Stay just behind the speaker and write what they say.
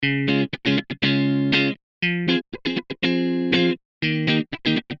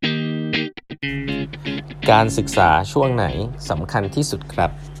การศึกษาช่วงไหนสำคัญที่สุดครั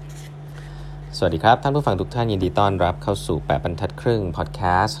บสวัสดีครับท่านผู้ฟังทุกท่านยินดีต้อนรับเข้าสู่8บรรทัดครึ่งพอดแค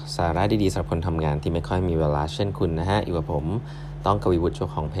สต์สาระดีๆสำหรับคนทำงานที่ไม่ค่อยมีเวลาเช่นคุณนะฮะอยู่กับผมต้องกวีวุฒิเจ้า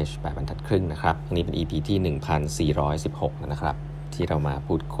ของเพจ8บรรทัดครึ่งนะครับอันนี้เป็น EP ที่1416นะครับที่เรามา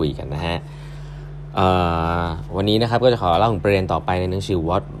พูดคุยกันนะฮะวันนี้นะครับก็จะขอเล่าถึงประเด็นต่อไปในหนังสือ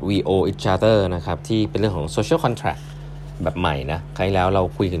What We Owe Each Other นะครับที่เป็นเรื่องของ Social Contract แบบใหม่นะครั้งแล้วเรา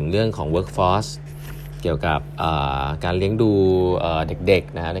คุยถึงเรื่องของ Workforce เกี่ยวกับการเลี้ยงดูเด็ก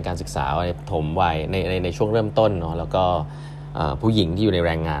ๆนะในการศึกษาในปฐมวัยในช่วงเริ่มต้นเนาะแล้วก็ผู้หญิงที่อยู่ในแ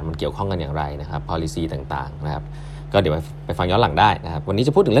รงงานมันเกี่ยวข้องกันอย่างไรนะครับ policy ต่างๆนะครับก็เดี๋ยวไปฟังย้อนหลังได้นะครับวันนี้จ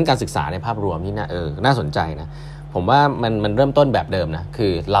ะพูดถึงเรื่องการศึกษาในภาพรวมที่น่าสนใจนะผมว่ามันเริ่มต้นแบบเดิมนะคื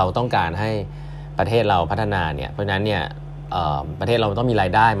อเราต้องการให้ประเทศเราพัฒนาเนี่ยเพราะฉะนั้นเนี่ยประเทศเราต้องมีรา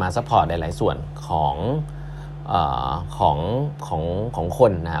ยได้มาซัพพอร์ตหลายๆส่วนของค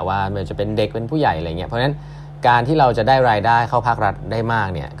นนะว่ามันจะเป็นเด็กเป็นผู้ใหญ่อะไรเงี้ยเพราะฉะนั้นการที่เราจะได้รายได้เข้าภาครัฐได้มาก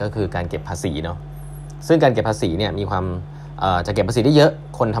เนี่ยก็คือการเก็บภาษีเนาะซึ่งการเก็บภาษีเนี่ยมีความจะเก็บภาษีได้เยอะ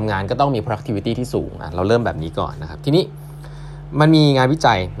คนทำงานก็ต้องมี productivity ที่สูงนะเราเริ่มแบบนี้ก่อนนะครับทีนี้มันมีงานวิ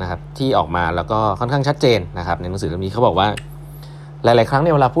จัยนะครับที่ออกมาแล้วก็ค่อนข้างชัดเจนนะครับในหนังสือเล่มนี้เขาบอกว่าหลายๆครั้งเ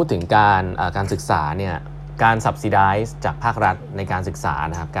นี่ยเวลาพูดถึงการศึกษาเนี่ยการ subsidize จากภาครัฐในการศึกษา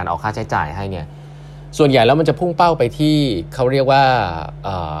นะครับการออกค่าใช้จ่ายให้เนี่ยส่วนใหญ่แล้วมันจะพุ่งเป้าไปที่เขาเรียกว่า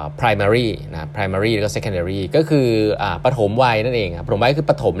primary นะ primary แล้วก็ secondary ก็คือประถมวัยนั่นเองครับประถมวัยคือ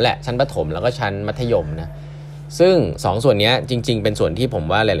ประถมแหละชั้นประถมแล้วก็ชั้นมัธยมนะซึ่ง2ส่วนนี้จริงๆเป็นส่วนที่ผม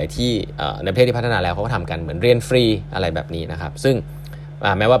ว่าหลายๆที่ในประเทศที่พัฒนาแล้วเขาก็ทำกันเหมือนเรียนฟรีอะไรแบบนี้นะครับซึ่ง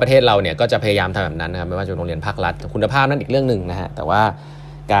แม้ว่าประเทศเราเนี่ยก็จะพยายามทำแบบนั้นนะครับไม่ว่าจะโรงเรียนภาครัฐคุณภาพนั่นอีกเรื่องนึงนะฮะแต่ว่า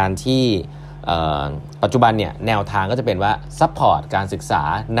การที่ปัจจุบันเนี่ยแนวทางก็จะเป็นว่าซัพพอร์ตการศึกษา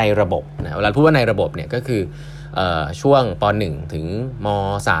ในระบบนะเวลาพูดว่าในระบบเนี่ยก็คือช่วงป .1 ถึงม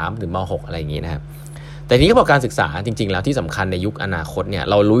 .3 ถึงม .6 อะไรอย่างงี้นะครับแต่ทีนี้เขาบอกการศึกษาจริงๆแล้วที่สำคัญในยุคอนาคตเนี่ย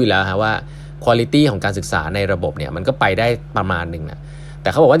เรารู้อยู่แล้วฮะว่าquality ของการศึกษาในระบบเนี่ยมันก็ไปได้ประมาณนึงนะแต่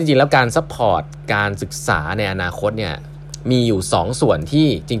เขาบอกว่าจริงๆแล้วการซัพพอร์ตการศึกษาในอนาคตเนี่ยมีอยู่2ส่วนที่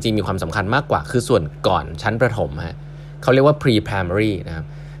จริงๆมีความสำคัญมากกว่าคือส่วนก่อนชั้นประถมฮะเขาเรียกว่า pre-primary นะครับ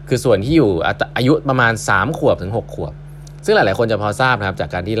คือส่วนที่อยู่อายุประมาณ3ขวบถึง6ขวบซึ่งหลายๆคนจะพอทราบนะครับจาก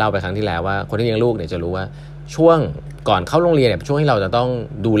การที่เล่าไปครั้งที่แล้วว่าคนที่เลี้ยงลูกเนี่ยจะรู้ว่าช่วงก่อนเข้าโรงเรียนเนี่ยช่วงที่เราจะต้อง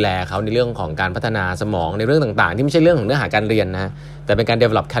ดูแลเขาในเรื่องของการพัฒนาสมองในเรื่องต่างๆที่ไม่ใช่เรื่องของเนื้อหาการเรียนนะแต่เป็นการ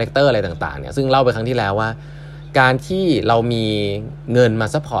develop character อะไรต่างๆเนี่ยซึ่งเล่าไปครั้งที่แล้วว่าการที่เรามีเงินมา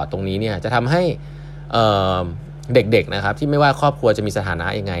ซัพพอร์ตตรงนี้เนี่ยจะทำให้เด็กๆนะครับที่ไม่ว่าครอบครัวจะมีสถานะ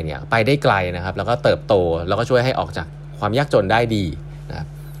ยังไงเนี่ยไปได้ไกลนะครับแล้วก็เติบโตแล้วก็ช่วยให้ออกจากความยากจนได้ดีนะครับ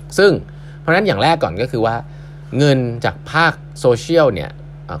ซึ่งเพราะฉะนั้นอย่างแรกก่อนก็คือว่าเงินจากภาคโซเชียลเนี่ย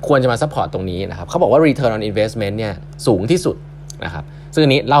ควรจะมาซัพพอร์ตตรงนี้นะครับเขาบอกว่า return on investment เนี่ยสูงที่สุดนะครับซึ่งอั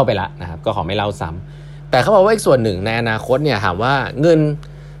นนี้เล่าไปละนะครับก็ขอไม่เล่าซ้ำแต่เขาบอกว่าอีกส่วนหนึ่งในอนาคตเนี่ยถามว่าเงิน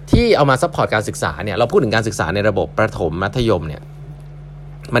ที่เอามาซัพพอร์ตการศึกษาเนี่ยเราพูดถึงการศึกษาในระบบประถมมัธยมเนี่ย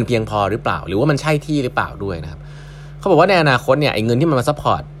มันเพียงพอหรือเปล่าหรือว่ามันใช่ที่หรือเปล่าด้วยนะครับเขาบอกว่าในอนาคตเนี่ยไอ้เงินที่มันมาซัพพ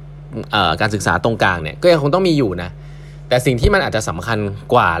อร์ตการศึกษาตรงกลางเนี่ยก็ยังคงต้องมีอยู่นะแต่สิ่งที่มันอาจจะสำคัญ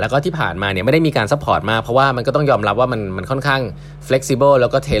กว่าแล้วก็ที่ผ่านมาเนี่ยไม่ได้มีการซัพพอร์ตมากเพราะว่ามันก็ต้องยอมรับว่ามันค่อนข้าง flexible แล้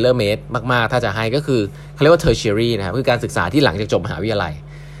วก็ tailor made มากๆถ้าจะให้ก็คือเขาเรียกว่า tertiary นะครับคือการศึกษาที่หลังจากจบมหาวิทยาลัย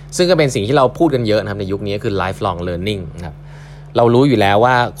ซึ่งก็เป็นสิ่งที่เราพูดกันเยอะนะครับในยุคนี้คือ lifelong learning นะครับเรารู้อยู่แล้ว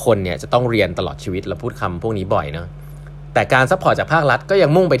ว่าคนเนี่ยจะต้องเรียนตลอดชีวิตเราพูดคำพวกนี้บ่อยเนาะแต่การซัพพอร์ตจากภาครัฐก็ยัง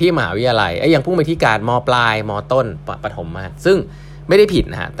มุ่งไปที่มหาวิทยาลัยยังพุ่งไปที่การม.ปลายม.ต้นประถมมาซึ่งไม่ได้ผิด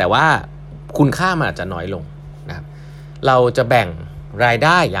นะฮะแต่ว่าคุณค่ามันอาจจะน้อยลงนะครับเราจะแบ่งรายไ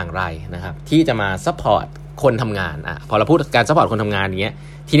ด้อย่างไรนะครับที่จะมาซัพพอร์ตคนทำงานพอเราพูดการซัพพอร์ตคนทำงานอย่างเงี้ย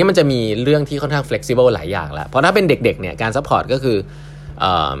ทีนี้มันจะมีเรื่องที่ค่อนข้าง flexible หลายอย่างแล้วเพราะถ้าเป็นเด็กๆเนี่ยการซัพพอร์ตก็คือ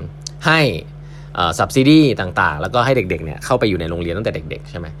ให้subsidy ต่างๆแล้วก็ให้เด็กๆเนี่ยเข้าไปอยู่ในโรงเรียนตั้งแต่เด็ก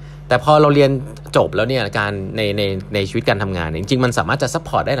ๆใช่ไหมแต่พอเราเรียนจบแล้วเนี่ยการในชีวิตการทำงานจริงๆมันสามารถจะซัพ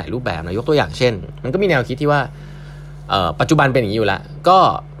พอร์ตได้หลายรูปแบบนะยกตัวอย่างเช่นมันก็มีแนวคิดที่ว่าปัจจุบันเป็นอย่างนี้อยู่แล้วก็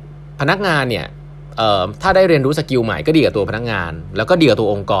พนักงานเนี่ยถ้าได้เรียนรู้สกิลใหม่ก็ดีกับตัวพนักงานแล้วก็ดีกับตัว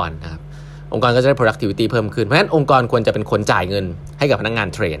องค์กรนะครับองค์กรก็จะได้ productivity เพิ่มขึ้นเพราะฉะนั้นองค์กรควรจะเป็นคนจ่ายเงินให้กับพนักงาน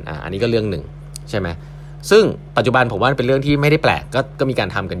เทรนอันนี้ก็เรื่องหนึ่งใช่ไหมซึ่งปัจจุบันผมว่าเป็นเรื่องที่ไม่ได้แปลกก็มีการ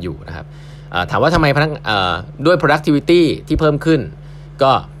ทำกันอยู่นะครับถามว่าทำไมด้วย productivity ที่เพิ่มขึ้น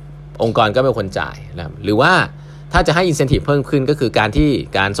ก็องค์กรก็เป็นคนจ่ายนะครับหรือว่าถ้าจะให้ incentive เพิ่มขึ้นก็คือ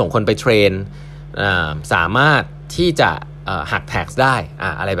การส่งคนไปเทรนสามารถที่จะหัก tax ได้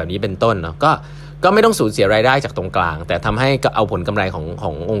อะไรแบบนี้เป็นต้นเนาะก็ไม่ต้องสูญเสียรายได้จากตรงกลางแต่ทำให้เอาผลกำไรข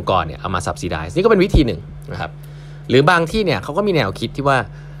ององค์กรเนี่ยเอามา subsidize นี่ก็เป็นวิธีหนึ่งนะครับหรือบางที่เนี่ยเขาก็มีแนวคิดที่ว่า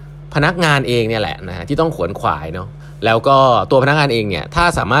พนักงานเองเนี่ยแหละนะฮะที่ต้องขวนขวายเนาะแล้วก็ตัวพนักงานเองเนี่ยถ้า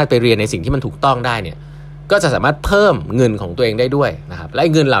สามารถไปเรียนในสิ่งที่มันถูกต้องได้เนี่ย ก็จะสามารถเพิ่มเงินของตัวเองได้ด้วยนะครับและ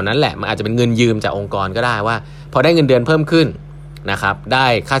เงินเหล่านั้นแหละมันอาจจะเป็นเงินยืมจากองค์กรก็ได้ว่าพอได้เงินเดือนเพิ่มขึ้นนะครับได้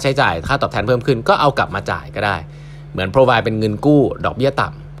ค่าใช้จ่ายค่าตอบแทนเพิ่มขึ้นก็เอากลับมาจ่ายก็ได้เหมือน provide เป็นเงินกู้ดอกเบี้ยต่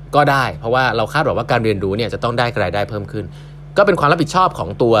ำก็ได้เพราะว่าเราคาดหวังว่าการเรียนรู้เนี่ยจะต้องได้รายได้เพิ่มขึ้นก็เป็นความรับผิดชอบของ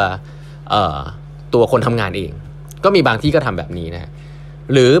ตัวคนทำงานเองก็มีบางที่ก็ทำแบบนี้นะ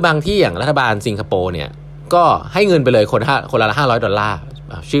หรือบางที่อย่างรัฐบาลสิงคโปร์เนี่ยก็ให้เงินไปเลยคนละ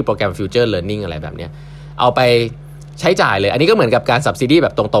$500ชื่อโปรแกรม Future Learning อะไรแบบนี้เอาไปใช้จ่ายเลยอันนี้ก็เหมือนกับการ subsidy แบ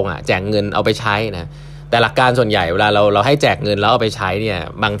บตรงๆแจกเงินเอาไปใช้นะแต่หลักการส่วนใหญ่เวลาเราให้แจกเงินแล้วเอาไปใช้เนี่ย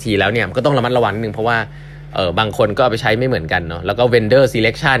บางทีแล้วเนี่ยก็ต้องระมัดระวังนิดนึงเพราะว่าบางคนก็เอาไปใช้ไม่เหมือนกันเนาะแล้วก็ vendor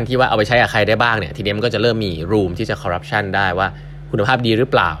selection ที่ว่าเอาไปใช้กับใครได้บ้างเนี่ยทีนี้มันก็จะเริ่มมี room ที่จะ corruption ได้ว่าคุณภาพดีหรือ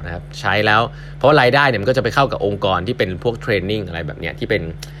เปล่านะครับใช้แล้วเพราะว่ารายได้เนี่ยมันก็จะไปเข้ากับองค์กรที่เป็นพวกเทรนนิ่งอะไรแบบเนี้ยที่เป็น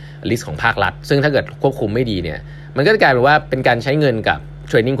ลิสต์ของภาครัฐซึ่งถ้าเกิดควบคุมไม่ดีเนี่ยมันก็จะกลายเป็นว่าเป็นการใช้เงินกับเ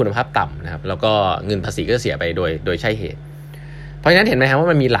ทรนนิ่งคุณภาพต่ำนะครับแล้วก็เงินภาษีก็เสียไปโดยใช่เหตุเพราะฉะนั้นเห็นไหมครับว่า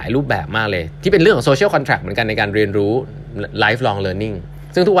มันมีหลายรูปแบบมากเลยที่เป็นเรื่องของ social contract เหมือนกันในการเรียนรู้ lifelong learning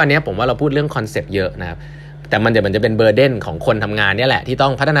ซึ่งทุกวันนี้ผมว่าเราพูดเรื่องคอนเซปต์เยอะนะครับแต่มันจะเป็นเบอร์เดนของคนทำงานนี่แหละที่ต้อ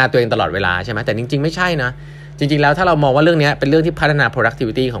งพัฒนาตัวเองตลอดเวลาใช่ไหมแต่จริงๆไม่ใช่นะจริงๆแล้วถ้าเรามองว่าเรื่องนี้เป็นเรื่องที่พัฒนา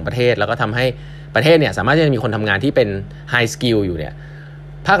productivity ของประเทศแล้วก็ทำให้ประเทศเนี่ยสามารถจะมีคนทำงานที่เป็น high skill อยู่เนี่ย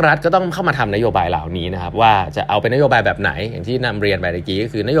ภาครัฐก็ต้องเข้ามาทำนโยบายเหล่านี้นะครับว่าจะเอาเป็นนโยบายแบบไหนอย่างที่นำเรียนไปเมื่อกี้ก็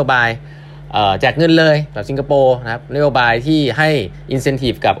คือนโยบายแจกเงินเลยแบบสิงคโปร์นะครับนโยบายที่ให้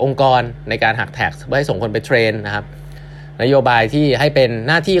incentive กับองค์กรในการหัก tax เพื่อให้ส่งคนไปเทรนนะครับนโยบายที่ให้เป็น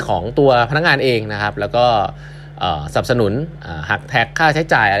หน้าที่ของตัวพนักงานเองนะครับแล้วก็สนับสนุนหักแท็กค่าใช้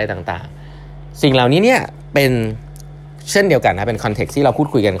จ่ายอะไรต่างๆสิ่งเหล่านี้เนี่ยเป็นเช่นเดียวกันนะเป็นคอนเท็กซ์ที่เราพูด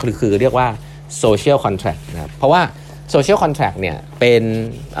คุยกันคือเรียกว่า social contract นะครับเพราะว่า social contract เนี่ยเป็น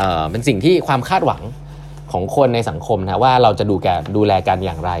สิ่งที่ความคาดหวังของคนในสังคมนะว่าเราจะดูแลกันอ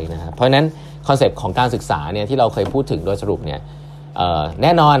ย่างไรนะครับเพราะฉะนั้นคอนเซปต์ของการศึกษาเนี่ยที่เราเคยพูดถึงโดยสรุปเนี่ยแ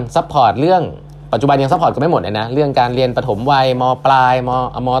น่นอนซัพพอร์ตเรื่องปัจจุบันยังซัพพอร์ตกันไม่หมดเลยนะเรื่องการเรียนประถมวัยม.ปลาย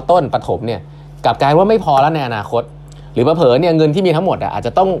ม.ต้นประถมเนี่ยกลับกลายว่าไม่พอแล้วในอนาคตหรือเผลอเนี่ยเงินที่มีทั้งหมดอาจจ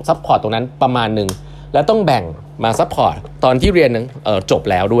ะต้องซัพพอร์ตตรงนั้นประมาณนึงแล้วต้องแบ่งมาซัพพอร์ตตอนที่เรียนจบ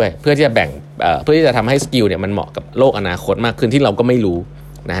แล้วด้วยเพื่อที่จะแบ่งเพื่อที่จะทำให้สกิลเนี่ยมันเหมาะกับโลกอนาคตมากขึ้นที่เราก็ไม่รู้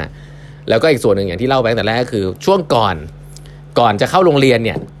นะฮะแล้วก็อีกส่วนหนึ่งอย่างที่เล่าไปตั้งแต่แรกก็คือช่วงก่อนจะเข้าโรงเรียนเ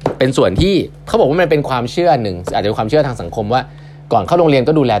นี่ยเป็นส่วนที่เขาบอกว่ามันเป็นความเชื่อหนึ่งอาจจะเป็นความเชื่อทางสังคมว่าก่อนเข้าโรงเรียน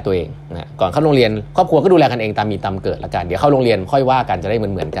ก็ดูแลตัวเองนะก่อนเข้าโรงเรียนครอบครัวก็ดูแลกันเองตามมีตามเกิดละกันเดี๋ยวเข้าโรงเรียนค่อยว่ากันจะได้เ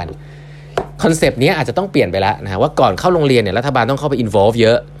หมือนกันคอนเซปต์นี้อาจจะต้องเปลี่ยนไปแล้วนะว่าก่อนเข้าโรงเรียนเนี่ยรัฐบาลต้องเข้าไป involve เย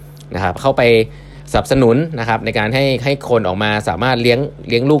อะนะครับเข้าไปสนับสนุนนะครับในการให้คนออกมาสามารถเ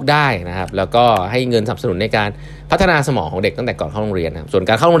ลี้ยงลูกได้นะครับแล้วก็ให้เงินสนับสนุนในการพัฒนาสมองของเด็กตั้งแต่ก่อนเข้าโรงเรียนนะครับส่วน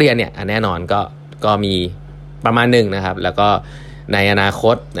การเข้าโรงเรียนเนี่ยแน่นอนก็มีประมาณนึงนะครับแล้วก็ในอนาค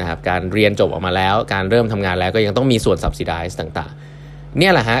ตนะครับการเรียนจบออกมาแล้วการเริ่มทำงานแล้วก็ยังต้องมีส่วน subsidize ต่างๆเนี่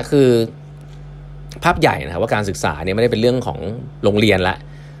ยแหละฮะคือภาพใหญ่นะครับว่าการศึกษาเนี่ยไม่ได้เป็นเรื่องของโรงเรียนละ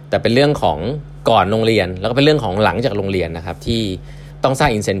แต่เป็นเรื่องของก่อนโรงเรียนแล้วก็เป็นเรื่องของหลังจากโรงเรียนนะครับที่ต้องสร้า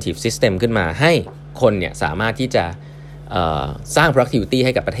ง incentive system ขึ้นมาให้คนเนี่ยสามารถที่จะสร้าง productivity ใ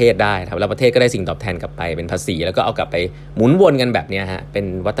ห้กับประเทศได้ครับแล้วประเทศก็ได้สิ่งตอบแทนกลับไปเป็นภาษีแล้วก็เอากลับไปหมุนวนกันแบบนี้ฮะเป็น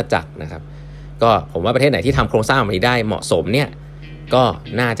วัฏจักรนะครับก็ผมว่าประเทศไหนที่ทำโครงสร้างแบบนี้ได้เหมาะสมเนี่ยก็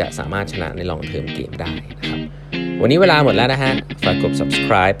น่าจะสามารถชนะใน long term game ได้นะครับวันนี้เวลาหมดแล้วนะฮะฝากกด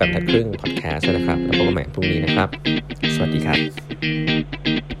subscribe แบบทัดครึ่ง podcast นะครับแล้วพบกันใหม่พรุ่งนี้นะครับสวัสดีครับ